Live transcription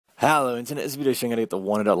Hello Internet, this video is showing how to get the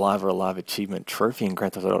Wanted Alive or Alive achievement trophy in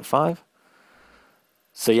Grand Theft Auto 5.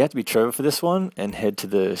 So you have to be Trevor for this one and head to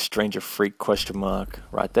the Stranger Freak ?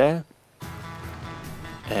 Right there.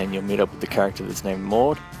 And you'll meet up with the character that's named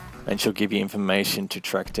Maud, and she'll give you information to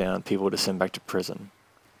track down people to send back to prison.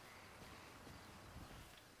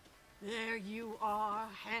 There you are,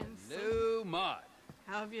 handsome. New mod.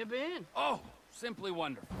 How have you been? Oh, simply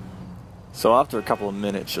wonderful. So after a couple of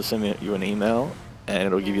minutes, she'll send you an email and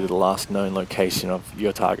it'll give you the last known location of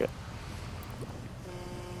your target.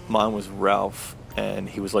 Mine was Ralph, and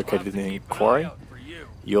he was located in the quarry.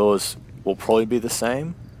 Yours will probably be the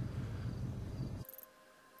same.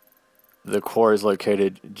 The quarry is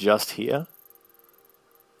located just here.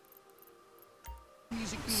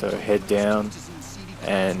 So head down,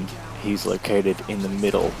 and he's located in the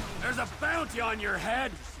middle. There's a bounty on your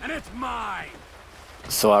head, and it's mine.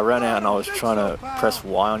 So I ran out and I was trying to press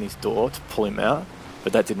Y on his door to pull him out,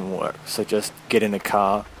 but that didn't work. So just get in a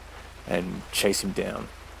car and chase him down.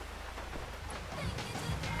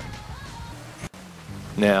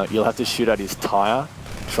 Now you'll have to shoot at his tire.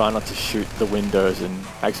 Try not to shoot the windows and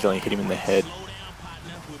accidentally hit him in the head.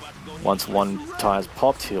 Once one tire's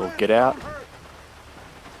popped, he'll get out.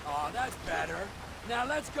 Oh, that's better. Now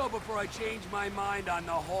let's go before I change my mind on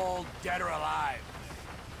the whole dead or alive.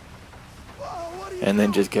 And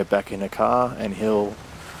then just get back in a car and he'll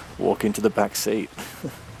walk into the back seat.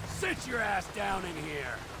 Sit your ass down in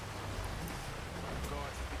here.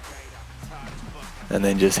 And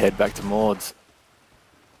then just head back to Maud's.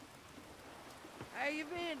 How you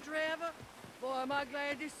been, Trevor? Boy, am I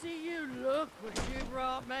glad to see you. Look what you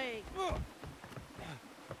brought me.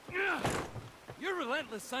 Your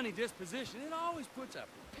relentless sunny disposition, it always puts a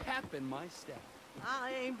pep in my step.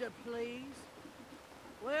 I aim to please.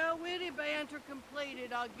 Well, witty banter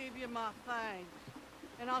completed, I'll give you my thanks.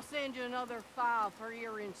 And I'll send you another file for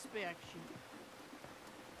your inspection.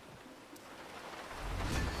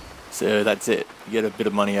 So that's it. You get a bit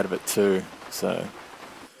of money out of it too. So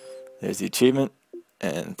there's the achievement,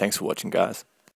 and thanks for watching, guys.